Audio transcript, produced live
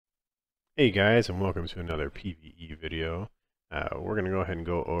Hey guys, and welcome to another PvE video. We're going to go ahead and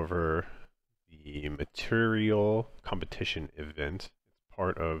go over the material competition event. It's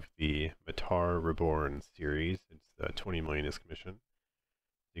part of the Matar Reborn series. It's the 20 millionist mission.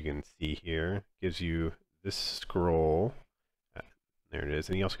 You can see here, gives you this scroll. Uh, there it is,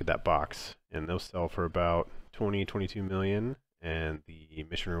 and you also get that box. And those sell for about 22 million, and the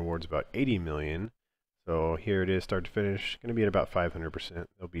mission reward's about 80 million. So here it is, start to finish, going to be at about 500%.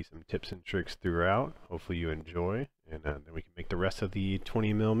 There'll be some tips and tricks throughout. Hopefully you enjoy, and then we can make the rest of the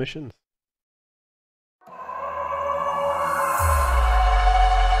 20 mil missions.